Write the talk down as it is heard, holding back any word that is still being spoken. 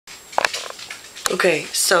Okay,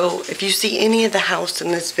 so if you see any of the house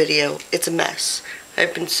in this video, it's a mess.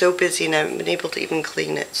 I've been so busy and I haven't been able to even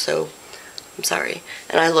clean it, so I'm sorry.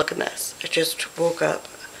 And I look a mess. I just woke up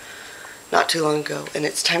not too long ago, and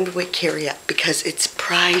it's time to wake Carrie up because it's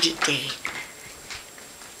Pride Day.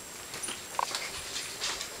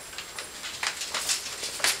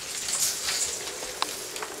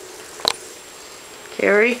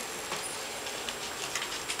 Carrie?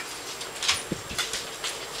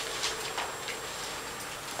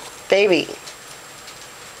 Baby.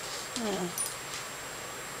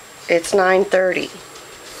 It's 9:30.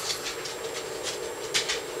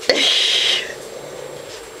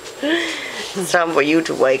 It's time for you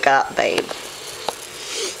to wake up, babe.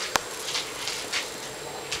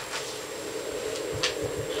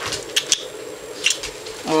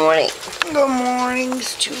 Morning. Good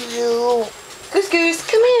mornings to you. Goose Goose,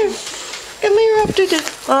 come here. Come here up to the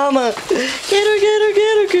mama. Get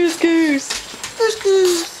her, Goose Goose. Goose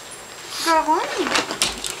Goose. Good morning.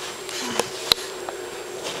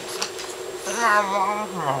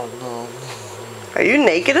 Are you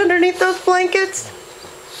naked underneath those blankets?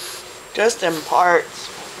 Just in parts.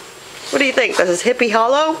 What do you think? This is Hippie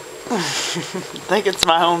Hollow? I think it's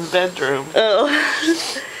my own bedroom. Oh.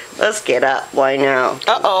 Let's get up. Why now?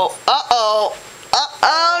 Uh-oh. Uh-oh.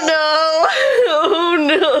 Oh no! Oh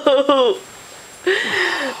no!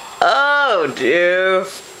 Oh dear.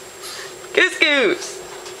 Goose Goose!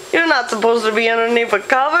 You're not supposed to be underneath the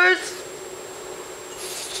covers.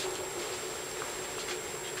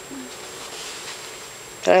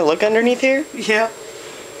 Can I look underneath here? Yeah.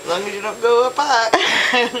 As long as you don't go up high.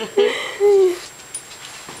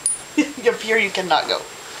 Up here you cannot go.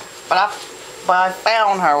 But I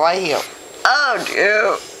found her right here. Oh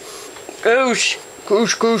dear. Goose.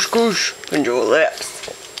 Goose, goose, goose. And your lips.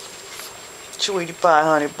 Sweetie pie,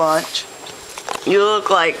 honey bunch. You look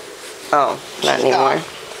like... Oh, not anymore.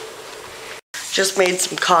 Just made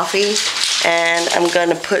some coffee. And I'm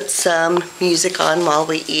gonna put some music on while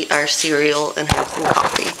we eat our cereal and have some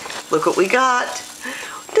coffee. Look what we got.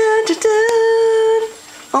 Dun, dun, dun.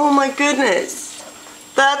 Oh my goodness.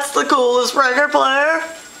 That's the coolest record player.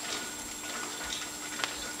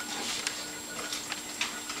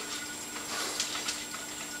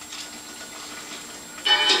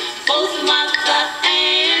 Both mother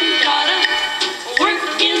and daughter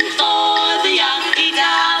working for the Yankee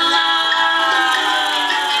dollar.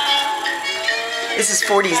 This is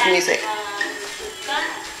 40s music.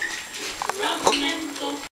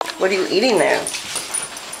 What are you eating there?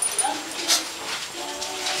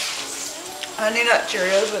 Honey Nut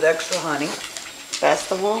Cheerios with extra honey. That's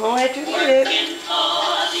the one way to eat it.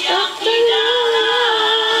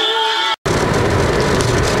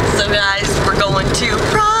 So guys, we're going to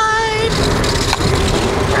Pride.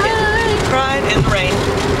 Pride in the rain.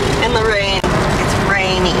 In the rain. It's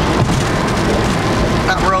raining.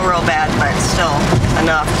 Not real bad, but still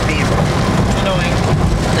enough to be Annoying.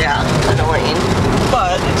 Yeah, annoying.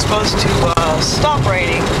 But it's supposed to stop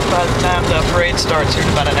raining by the time the parade starts here in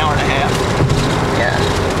about an hour and a half. Yeah.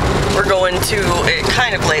 We're going to it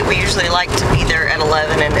kind of late. We usually like to be there at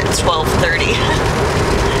 11 and it's 12:30.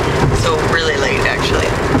 So really late actually.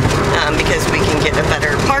 Because we can get a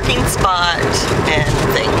better parking spot and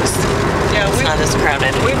things. Yeah, it's not as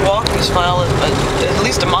crowded. We've walked this mile at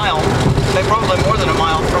least a mile. Maybe probably more than a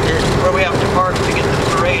mile from where we have to park to get to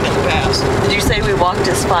the parade in the past. Did you say we walked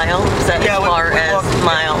this mile? Is that as far as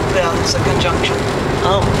mile? Yeah, it's a conjunction.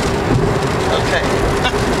 Oh. Okay.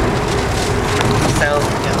 So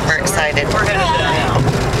we're excited. We're headed there now.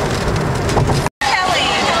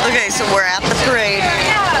 Okay, so we're at the parade.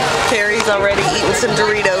 Carrie's already eating some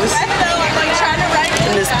Doritos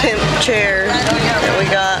in this pimp chair that we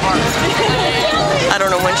got. I don't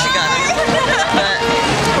know when she got it, but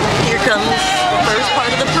here comes the first part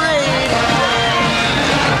of the parade.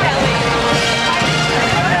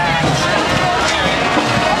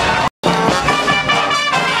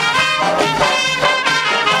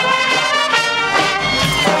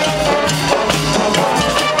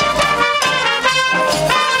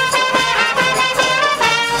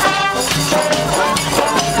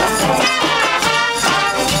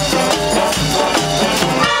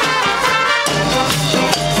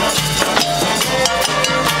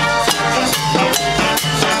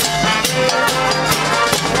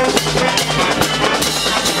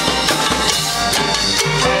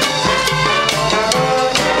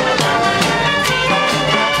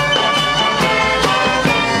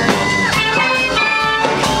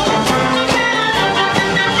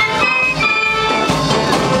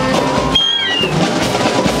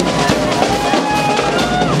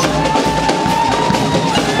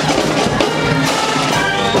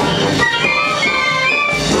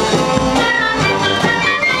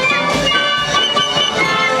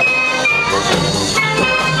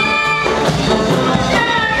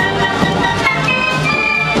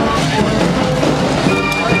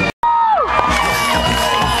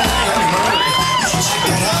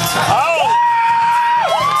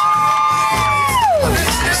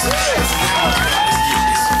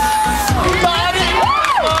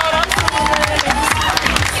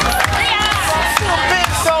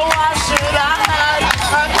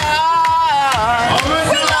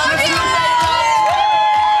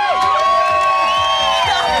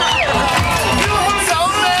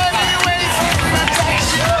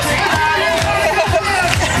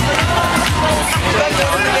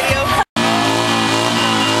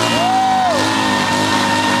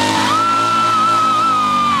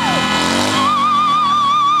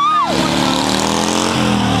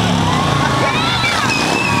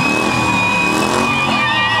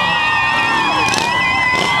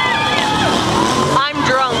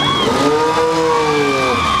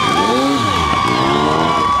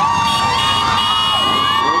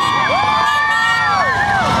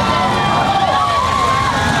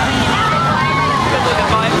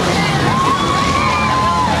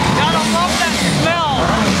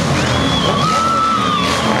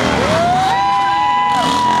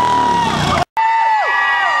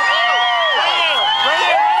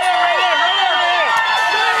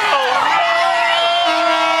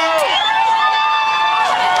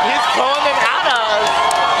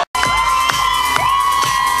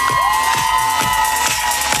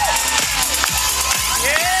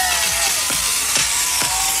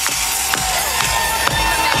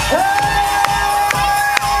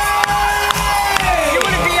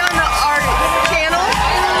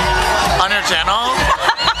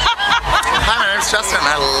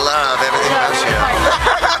 I love everything about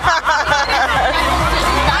you.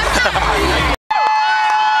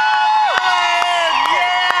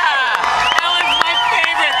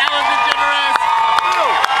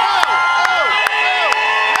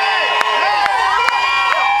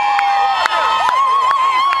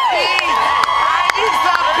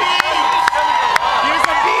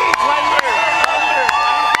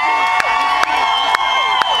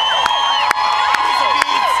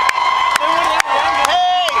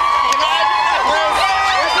 Hey, can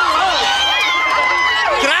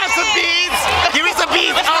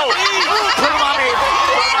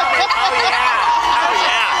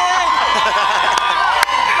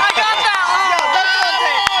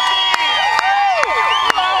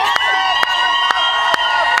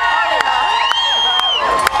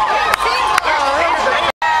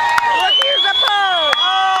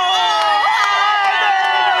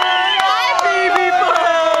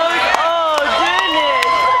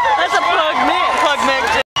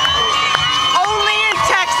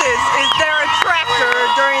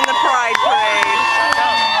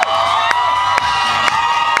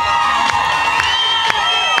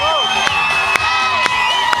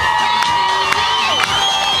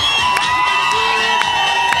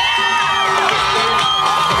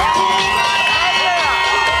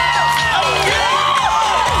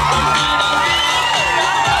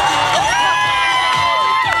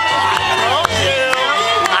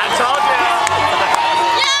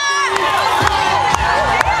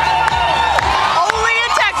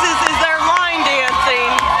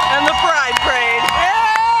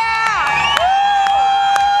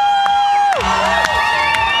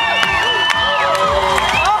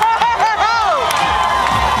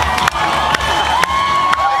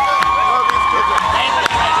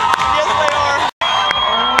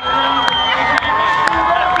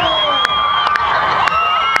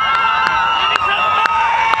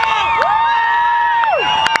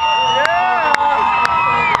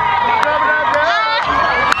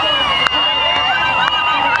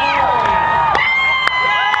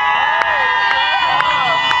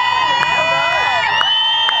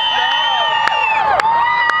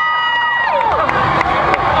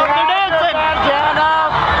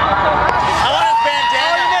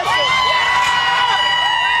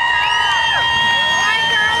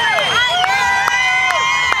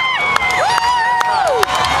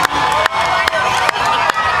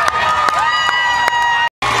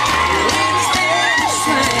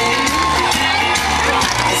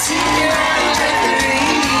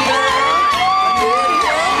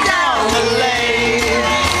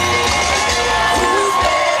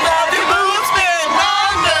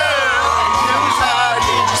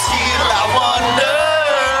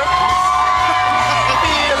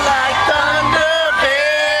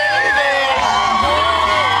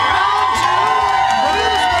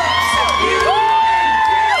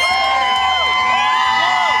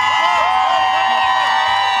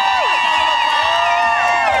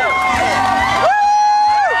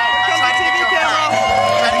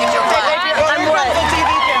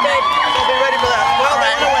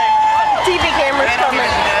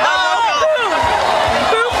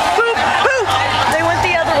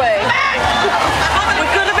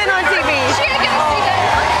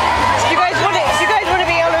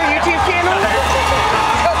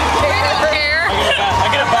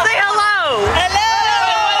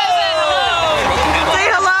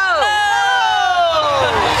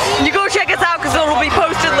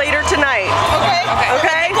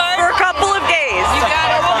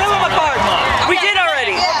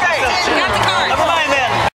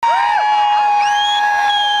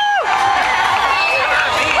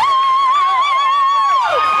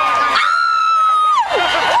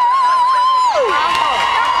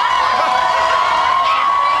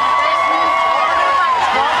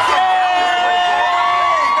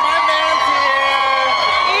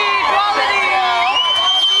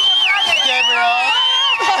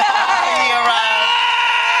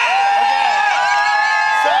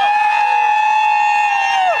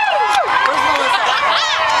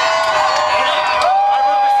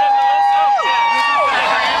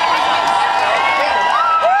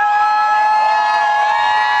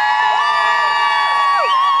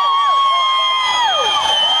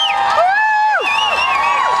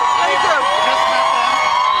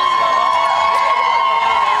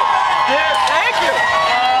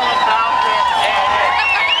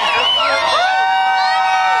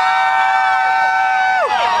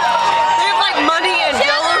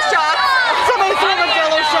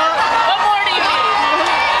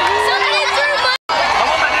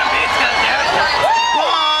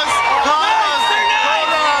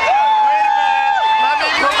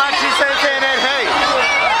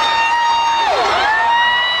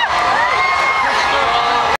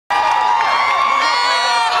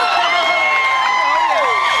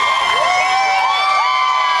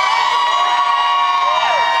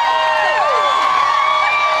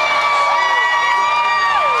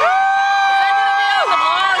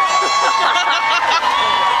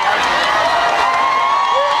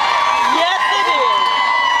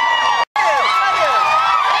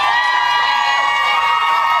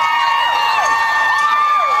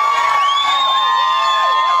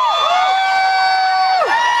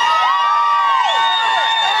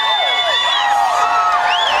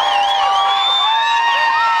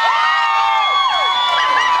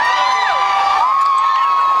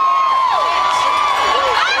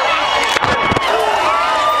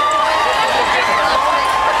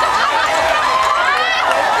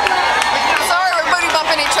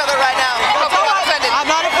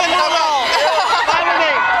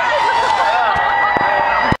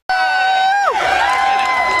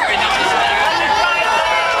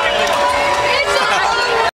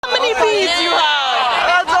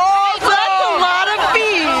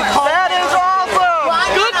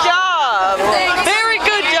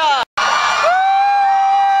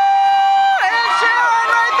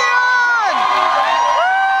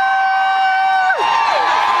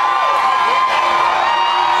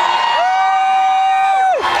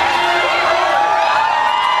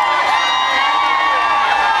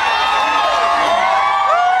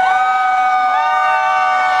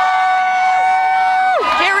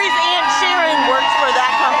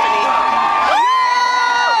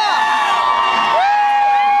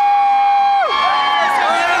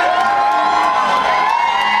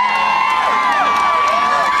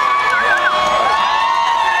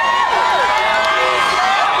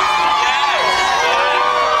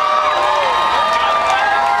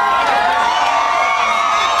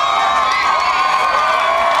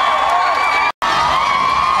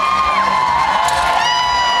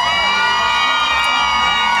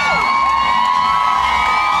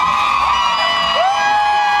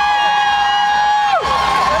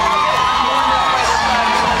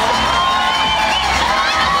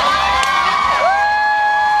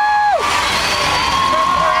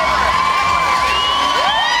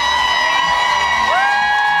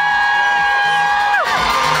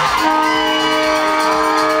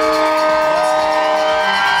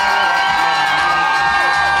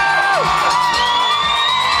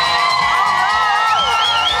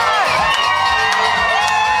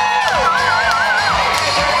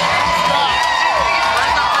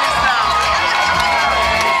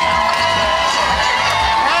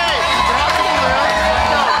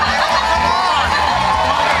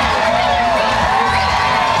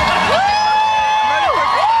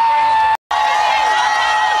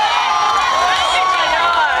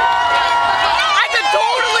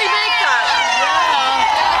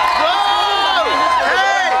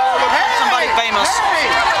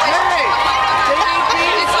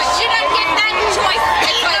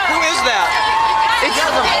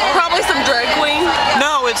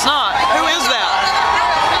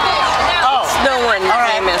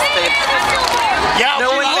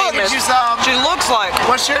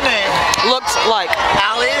What's your name? Looks like.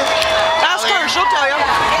 Allie? Ask her, she'll tell you.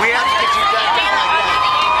 We have to get you back down like that.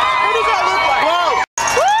 What does that look like? Whoa!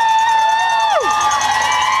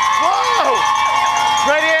 Whoa!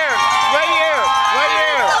 Right here! Right here! Right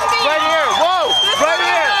here! Right here! Whoa! Right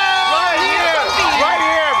here! Right here! Right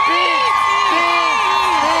here! Beans! Beans!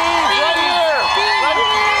 Beans! Right here! Right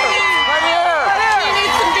here! Right here! You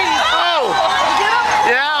need some beans. Oh!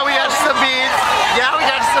 Yeah, we got some beans. Yeah, we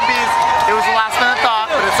got some beans. It was a last minute thought,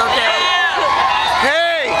 but it's okay.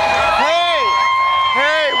 Hey! Hey!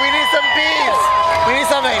 Hey! We need some beans! We need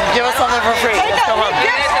something. Give us something for free. Let's go home.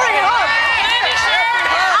 Yes, bring it up.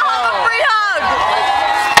 I'll have a free hug.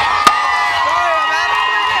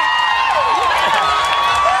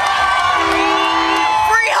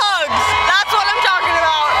 Free hugs. That's what I'm talking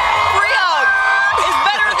about. Free hugs is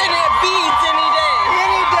better than it beats any day.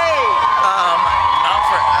 Any day. Not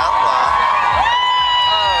for Ella.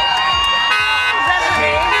 Is that her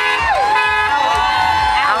name?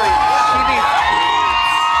 Allie, she needs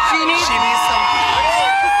some beans.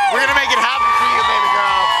 We're gonna make it happen for you, baby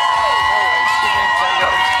girl.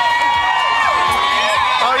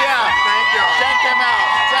 Oh yeah. Thank you. Check him out.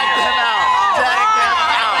 Check him out. Check him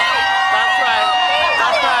out. That's right.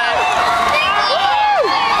 That's right.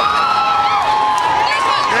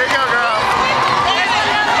 There you go, girl.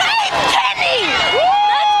 Hey, Kenny!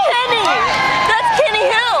 That's Kenny! That's Kenny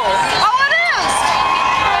Hill! Oh, it is!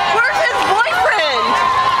 Where's his boyfriend?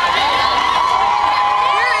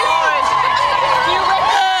 Where is he? Do you like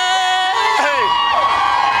Hey.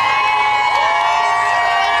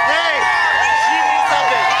 Hey. She needs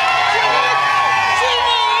something. She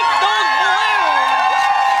needs those balloons!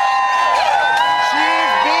 She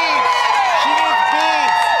needs beans. She needs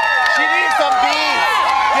beans. She needs some beans.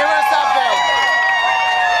 Give her something.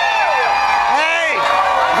 Hey,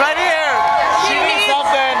 right here. She needs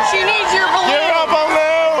something. She needs your Give her a balloon!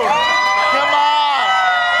 balloon. Come on.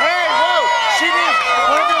 Hey, whoa. She needs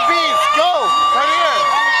one of your beans. Go. Right here.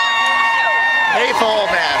 Hateful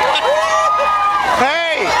old man.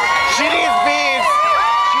 Hey, she needs beans.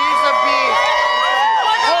 She needs some beans.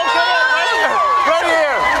 Oh, come on. Right here. Right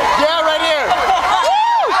here. Yeah, right here.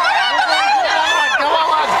 Come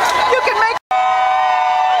on. You can make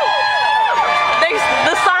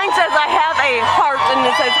the sign says I have a heart and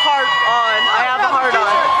it says heart on. I have a heart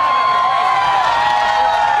on.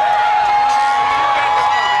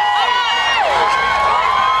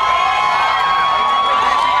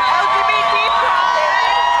 LGBT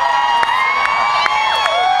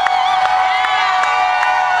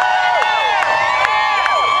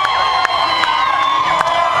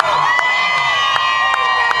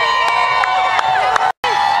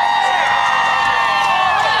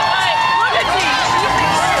Look at these.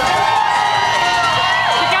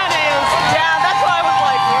 She kinda is. Yeah, that's why I was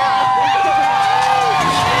like,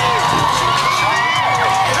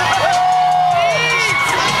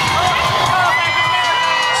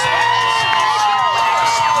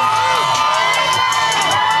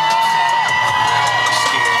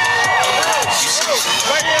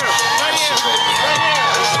 Right here. Right here. Right here.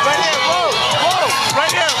 Right here. Whoa. Whoa.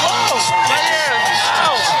 Right here. Whoa. Right here.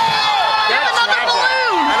 Ow. give That's another magic.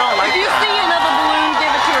 balloon. I don't like If you that. see another balloon,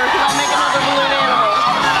 give it to her because I'll make another balloon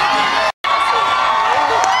animal.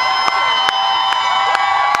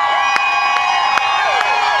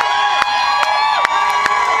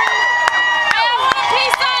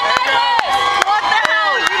 What the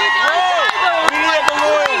hell? You need to untie those. We need a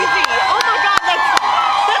balloon. Crazy. Oh my god,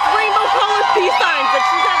 that's rainbow colored peace signs that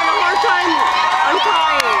she's having a hard time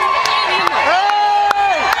untying.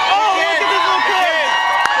 Hey! Oh, look at this little kid.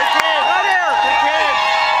 The kid. Right here. The kid.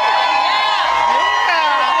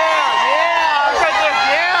 Yeah. Yeah. Right there.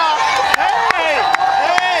 Yeah. Hey.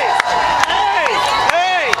 Hey. Hey.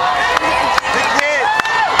 Hey. The kid.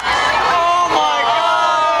 Oh my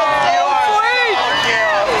God. You are sweet. so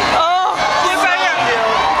cute. Oh, look right here.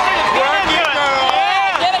 Work it, girl.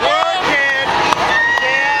 Get it, Work it.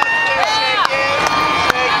 Yeah. Shake it.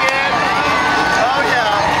 Shake it. Oh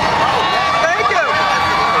yeah.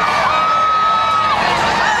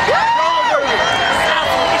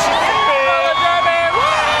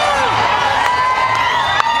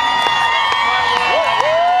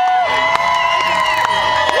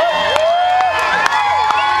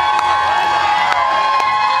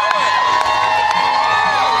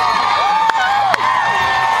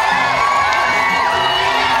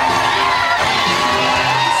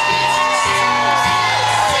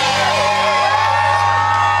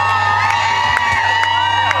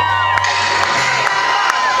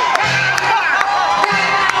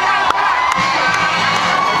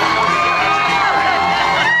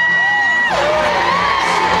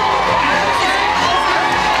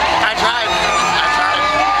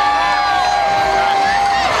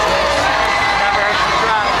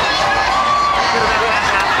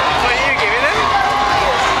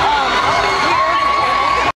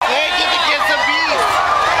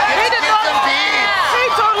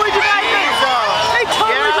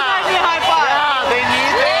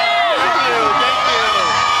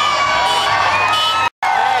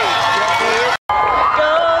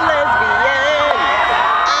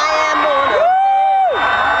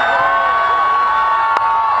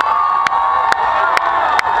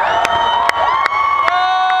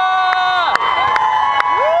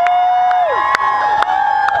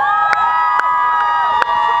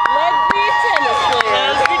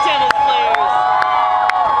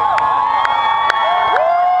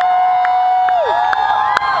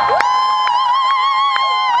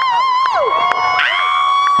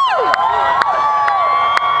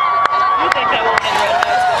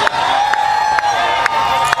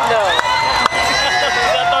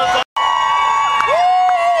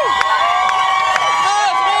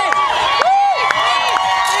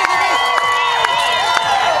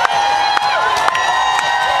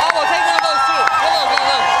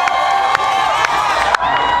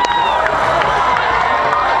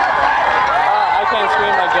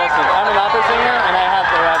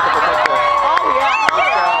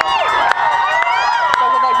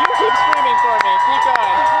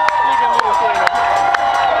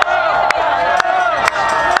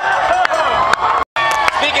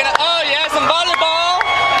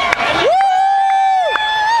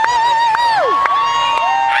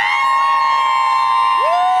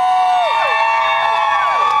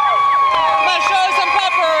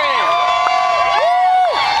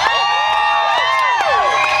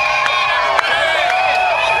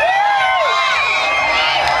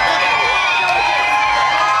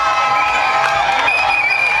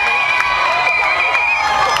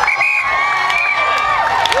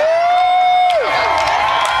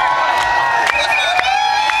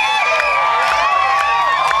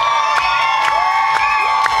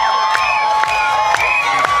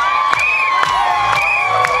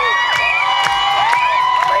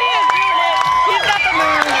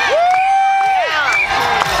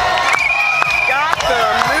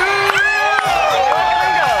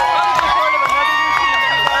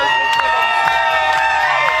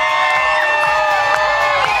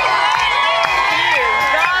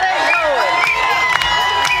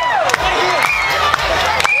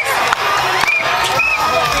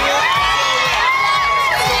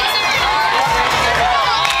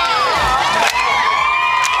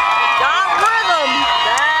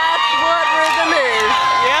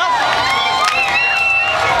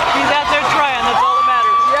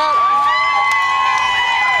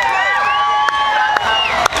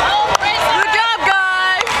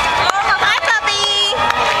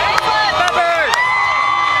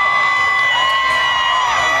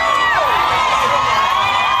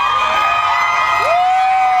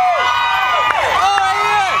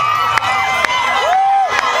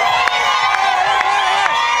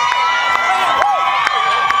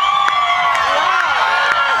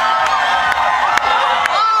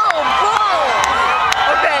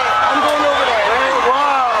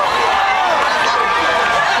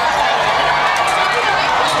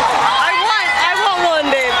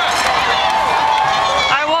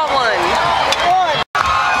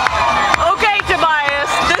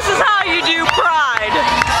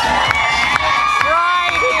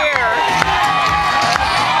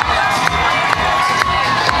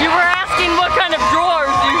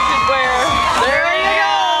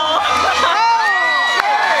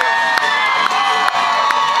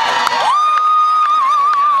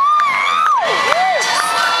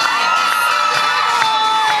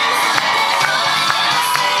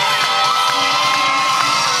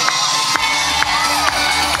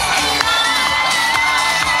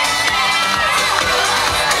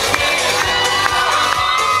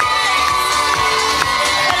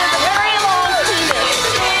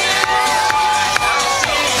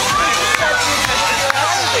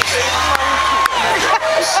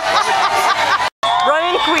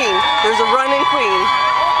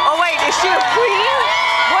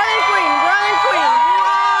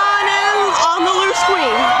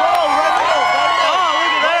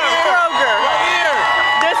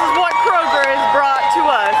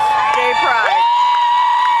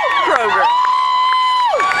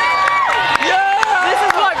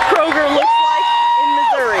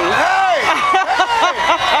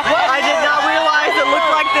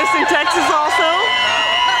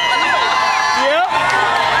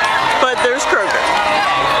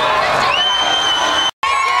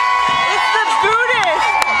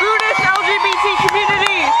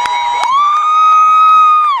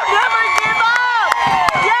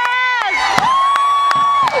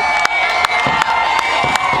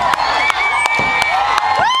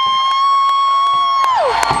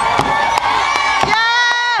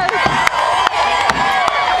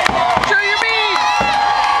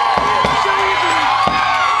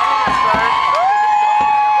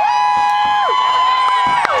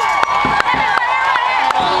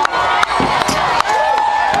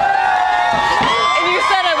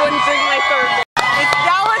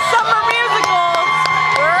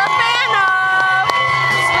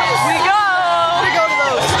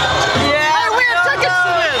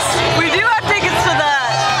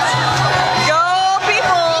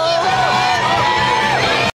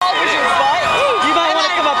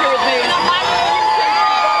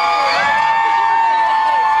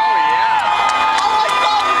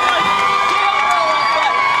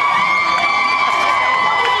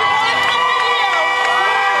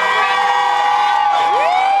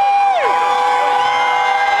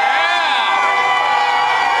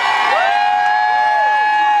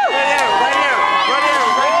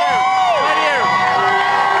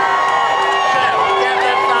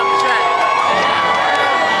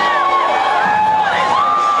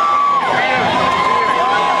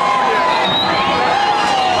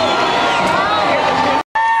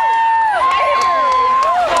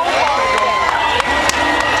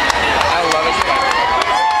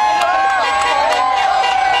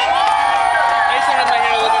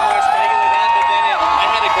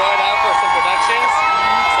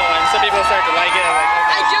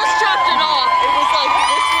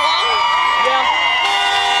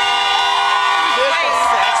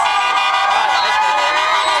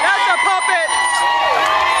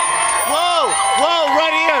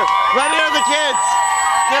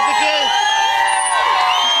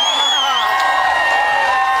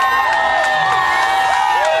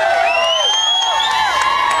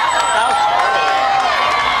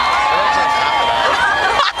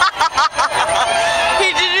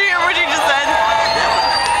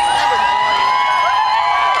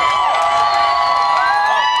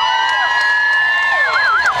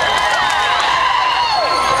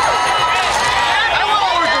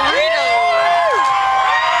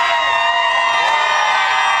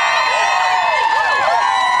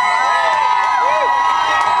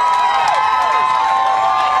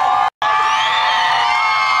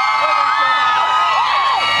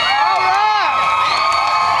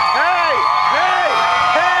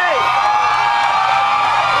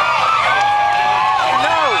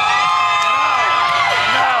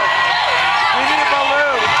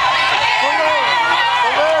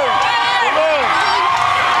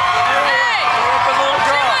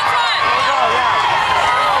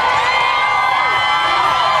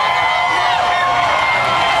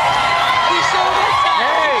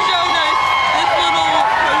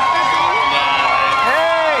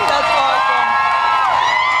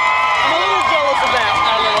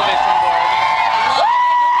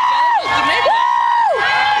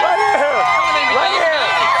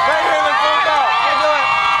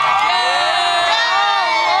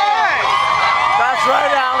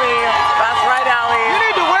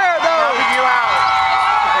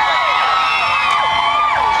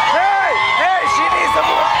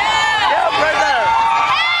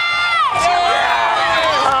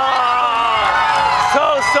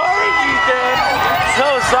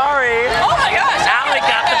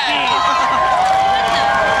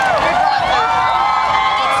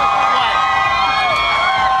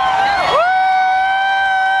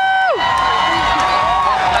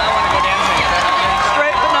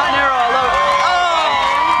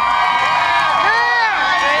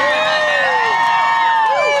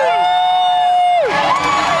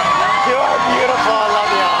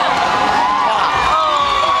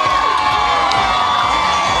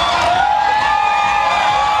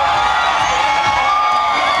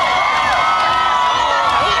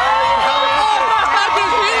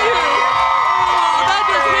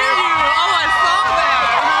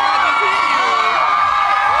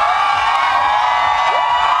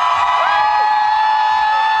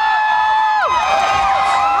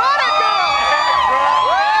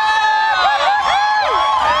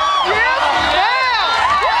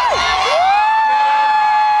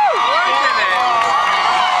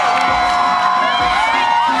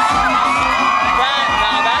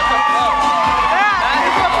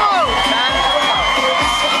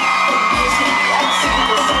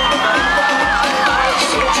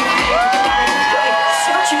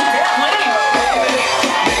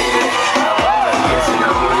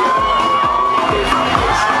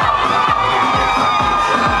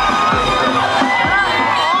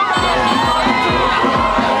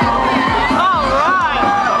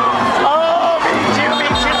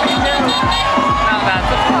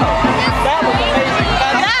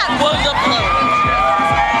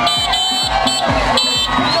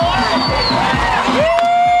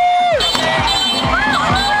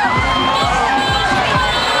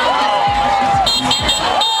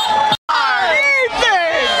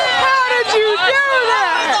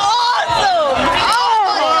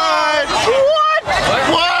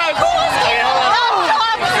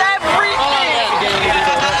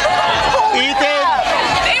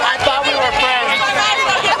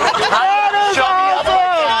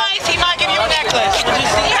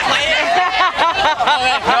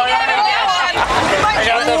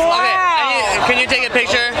 take a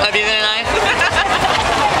picture of Ethan and I?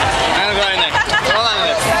 I'm going in there. Hold on a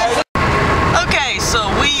minute. Okay, so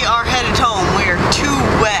we are headed home. We are too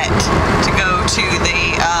wet to go to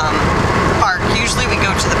the park. Usually we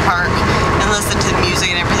go to the park and listen to the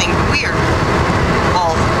music and everything, but we are,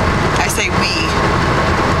 well, I say we,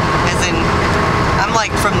 as in, I'm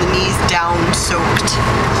like from the knees down soaked.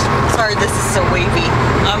 Sorry, this is so wavy.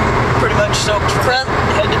 I'm pretty much soaked from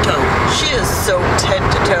head to toe. She is soaked head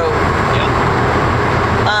to toe. Yeah.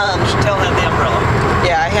 Chantel had the umbrella.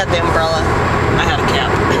 Yeah, I had the umbrella. I had a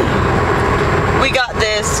cap. We got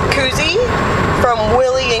this koozie from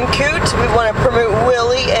Willie and Coot. We want to promote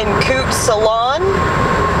Willie and Coot Salon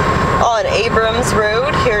on Abrams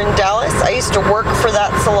Road here in Dallas. I used to work for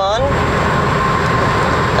that salon.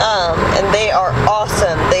 And they are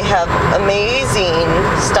awesome. They have amazing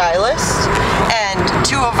stylists and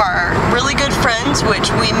two of our really good friends,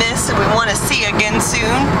 which we miss and we want to see again soon.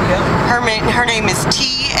 Yeah. Her name is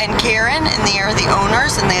T and Karen, and they are the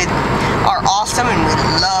owners, and they are awesome, and we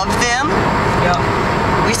love them. Yeah.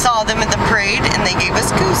 We saw them at the parade, and they gave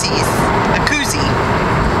us koozies. A koozie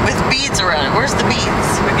with beads around it. Where's the beads?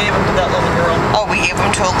 We gave them to that little girl. Oh, we gave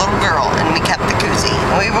them to a little girl, and we kept the koozie.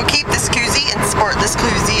 We will keep this koozie and sport this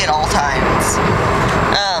koozie at all times.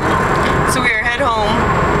 So we are head home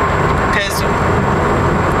because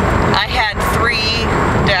I had 3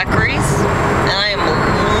 daiquiris, and I am a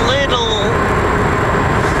little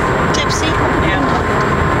tipsy. Yeah.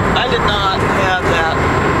 I did not have that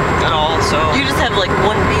at all, so. You just had like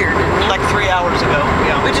 1 beer, didn't you? Like 3 hours ago,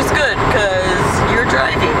 yeah. Which is good, because you're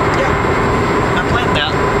driving. Yeah. I planned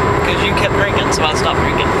that, because you kept drinking, so I stopped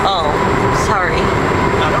drinking. Oh, sorry.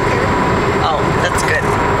 I don't care. Oh, that's good.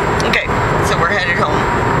 Okay, so we're headed home.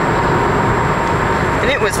 And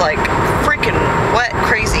it was like freaking wet,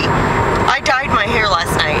 crazy. I dyed my hair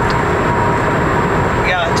last night.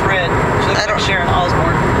 Yeah, it's red. She looks I like don't- Sharon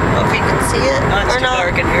Osbourne. I don't know if you can see it No, it's or too not.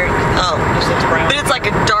 dark in here. Oh. Just looks brown. But it's like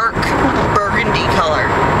a dark burgundy color.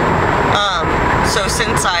 So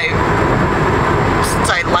since I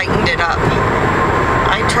lightened it up,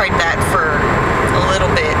 I tried that